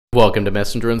Welcome to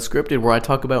Messenger Unscripted, where I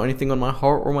talk about anything on my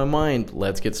heart or my mind.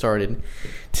 Let's get started.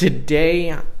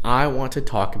 Today, I want to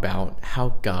talk about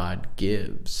how God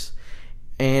gives.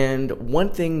 And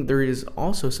one thing, there is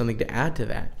also something to add to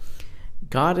that.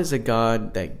 God is a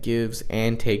God that gives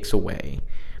and takes away.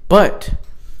 But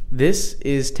this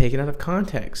is taken out of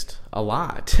context a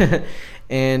lot.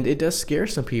 And it does scare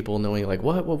some people knowing like,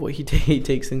 what, he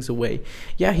takes things away.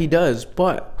 Yeah, he does,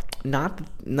 but not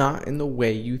in the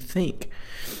way you think.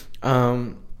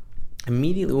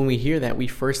 Immediately when we hear that, we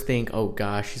first think, oh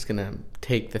gosh, he's gonna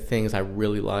take the things I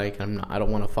really like. I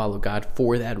don't want to follow God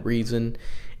for that reason.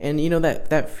 And you know,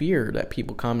 that fear that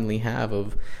people commonly have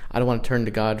of, I don't want to turn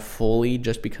to God fully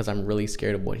just because I'm really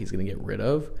scared of what he's gonna get rid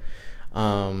of.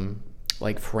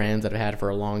 Like friends that I've had for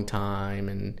a long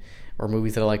time, or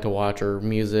movies that I like to watch, or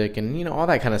music, and you know, all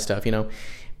that kind of stuff, you know.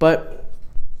 But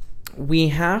we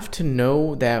have to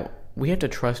know that we have to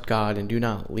trust God and do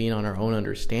not lean on our own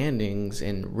understandings,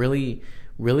 and really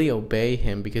obey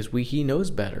him, because he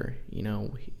knows better. You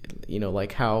know,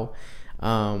 like how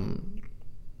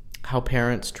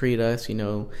parents treat us. You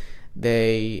know,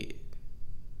 they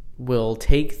will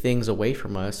take things away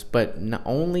from us, but not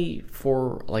only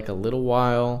for like a little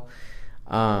while,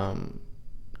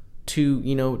 to,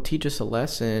 you know, teach us a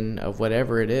lesson of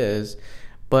whatever it is.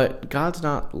 But God's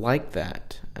not like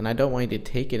that, and I don't want you to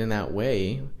take it in that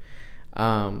way.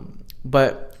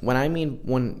 But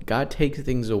when God takes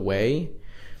things away,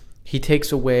 he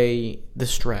takes away the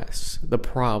stress, the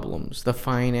problems, the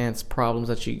finance problems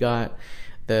that you got,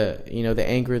 the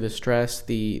anger, the stress,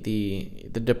 the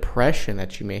depression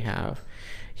that you may have.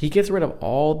 He gets rid of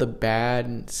all the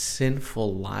bad,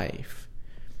 sinful life,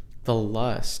 the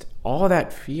lust, all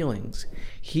that feelings.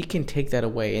 He can take that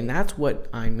away. And that's what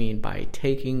I mean by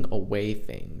taking away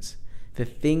things. The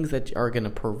things that are going to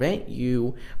prevent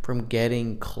you from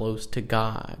getting close to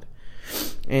God.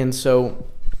 And so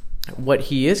what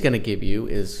he is going to give you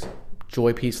is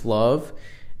joy, peace, love,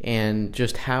 and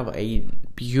just have a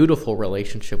beautiful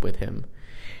relationship with him.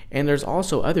 And there's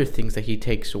also other things that he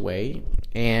takes away.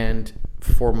 And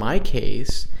for my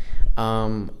case,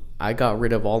 I got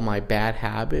rid of all my bad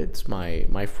habits,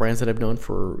 my friends that I've known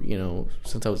for,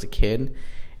 since I was a kid,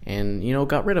 and,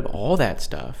 got rid of all that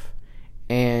stuff.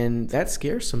 And that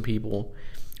scares some people,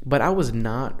 but I was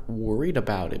not worried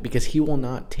about it, because he will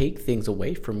not take things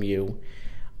away from you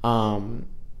unless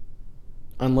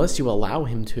you allow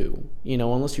him to,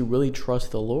 unless you really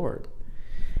trust the Lord.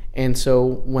 And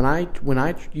so when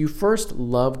you first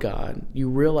love God, you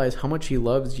realize how much he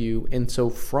loves you. And so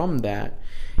from that,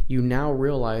 you now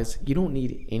realize you don't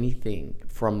need anything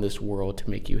from this world to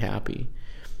make you happy,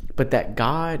 but that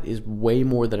God is way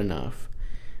more than enough.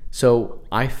 So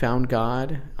I found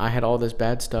God. I had all this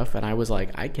bad stuff, and I was like,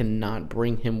 I cannot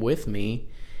bring him with me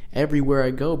everywhere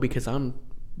I go, because I'm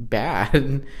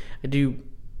bad. I do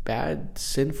bad,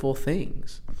 sinful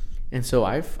things. And so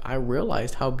I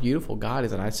realized how beautiful God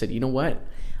is, and I said, you know what?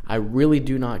 I really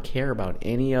do not care about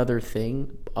any other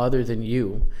thing other than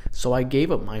you. So I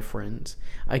gave up my friends.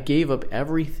 I gave up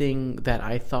everything that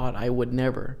I thought I would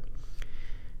never.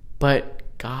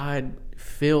 But God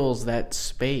fills that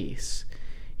space.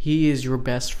 He is your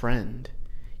best friend.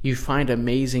 You find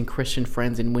amazing Christian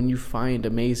friends, and when you find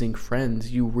amazing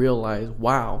friends, you realize,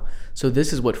 wow, so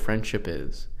this is what friendship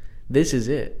is. This is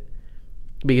it.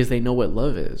 Because they know what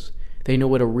love is. They know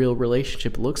what a real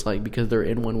relationship looks like, because they're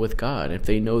in one with God. If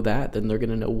they know that, then they're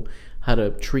going to know how to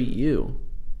treat you.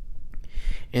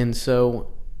 And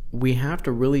so we have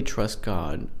to really trust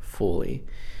God fully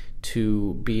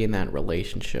to be in that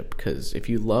relationship, because if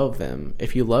you love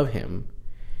him,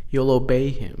 you'll obey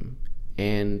him,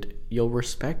 and you'll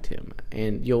respect him,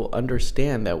 and you'll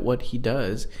understand that what he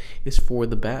does is for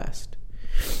the best.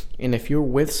 And if you're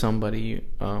with somebody,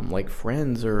 like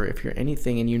friends, or if you're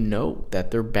anything, and you know that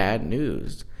they're bad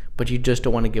news, but you just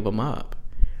don't want to give them up,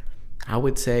 I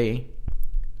would say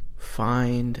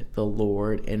find the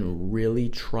Lord and really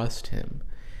trust him.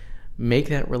 Make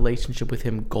that relationship with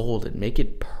him golden. Make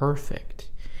it perfect.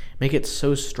 Make it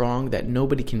so strong that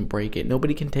nobody can break it.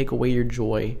 Nobody can take away your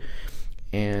joy,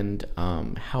 and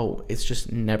how it's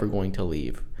just never going to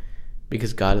leave,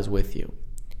 because God is with you.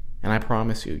 And I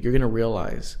promise you, you're going to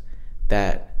realize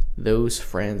that those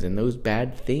friends and those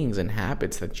bad things and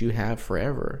habits that you have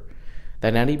forever,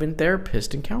 that not even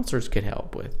therapists and counselors could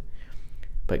help with,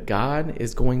 but God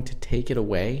is going to take it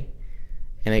away,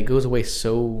 and it goes away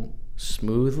so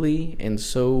smoothly, and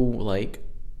so like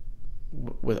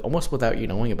almost without you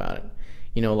knowing about it.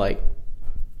 Like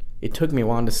it took me a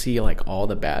while to see like all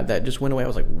the bad that just went away. I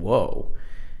was like, whoa.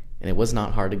 And it was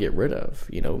not hard to get rid of,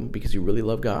 because you really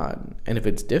love God. And if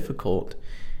it's difficult,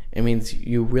 it means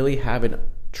you really haven't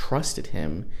trusted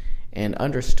him and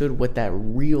understood what that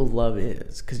real love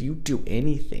is, because you do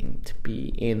anything to be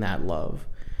in that love,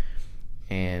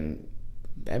 and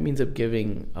that means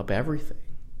giving up everything.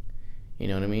 You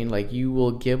know what I mean? Like, you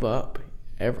will give up.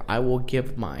 I will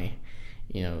give my,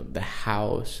 the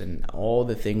house and all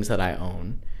the things that I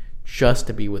own just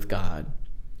to be with God.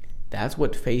 That's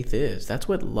what faith is. That's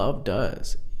what love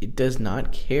does. It does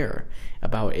not care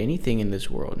about anything in this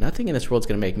world. Nothing in this world is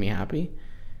going to make me happy.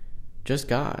 Just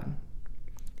God.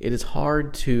 It's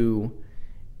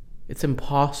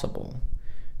impossible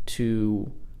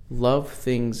to love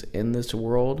things in this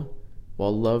world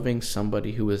while loving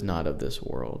somebody who is not of this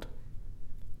world.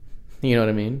 You know what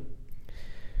I mean?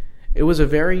 It was a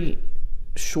very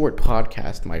short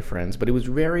podcast, my friends, but it was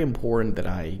very important that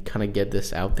I kind of get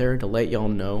this out there to let y'all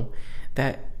know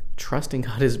that trusting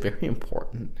God is very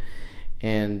important,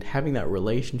 and having that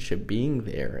relationship, being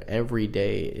there every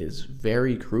day, is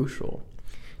very crucial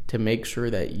to make sure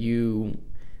that you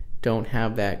don't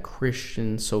have that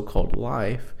Christian so-called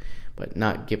life, but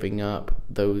not giving up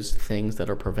those things that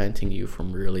are preventing you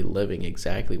from really living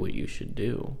exactly what you should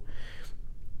do.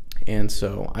 And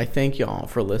so I thank y'all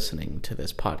for listening to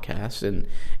this podcast. And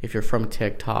if you're from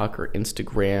TikTok or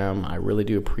Instagram, I really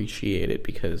do appreciate it,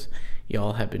 because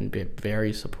y'all have been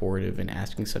very supportive and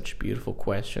asking such beautiful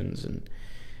questions.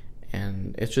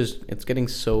 And it's getting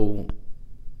so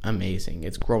amazing.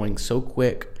 It's growing so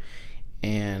quick.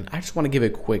 And I just want to give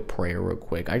a quick prayer real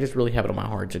quick. I just really have it on my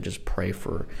heart to just pray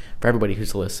for everybody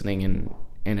who's listening and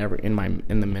in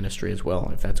the ministry as well,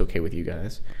 if that's okay with you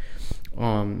guys.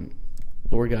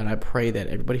 Lord God, I pray that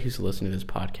everybody who's listening to this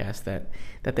podcast, that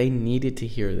they needed to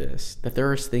hear this, that there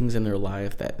are things in their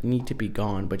life that need to be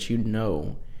gone, but you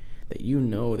know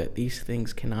that these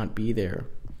things cannot be there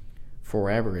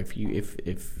forever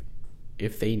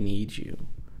if they need you.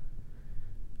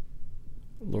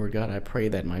 Lord God, I pray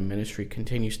that my ministry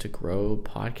continues to grow,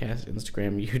 podcast,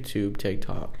 Instagram, YouTube,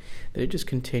 TikTok, that it just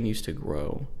continues to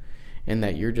grow, and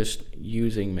that you're just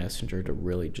using Messenger to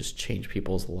really just change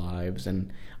people's lives.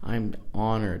 And I'm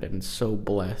honored and so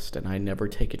blessed, and I never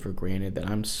take it for granted that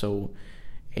I'm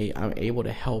able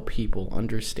to help people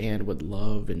understand what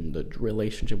love and the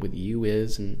relationship with you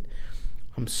is, and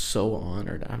I'm so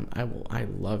honored. I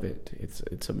love it.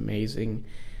 It's amazing,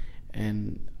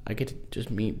 and I get to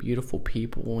just meet beautiful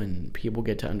people, and people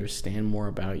get to understand more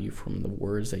about you from the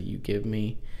words that you give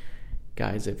me.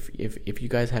 Guys, if you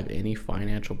guys have any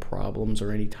financial problems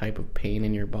or any type of pain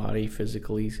in your body,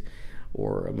 physically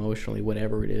or emotionally,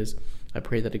 whatever it is, I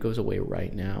pray that it goes away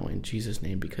right now in Jesus'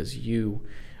 name, because you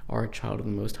are a child of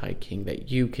the Most High King, that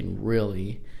you can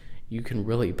really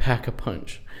pack a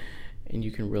punch, and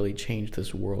you can really change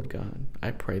this world, God.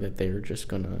 I pray that they're just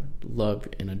going to love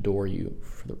and adore you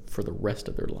for the rest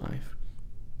of their life.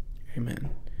 Amen.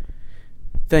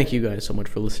 Thank you guys so much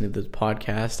for listening to this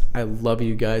podcast. I love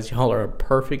you guys. Y'all are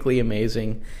perfectly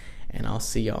amazing, and I'll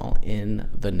see y'all in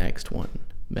the next one.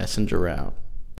 Messenger out.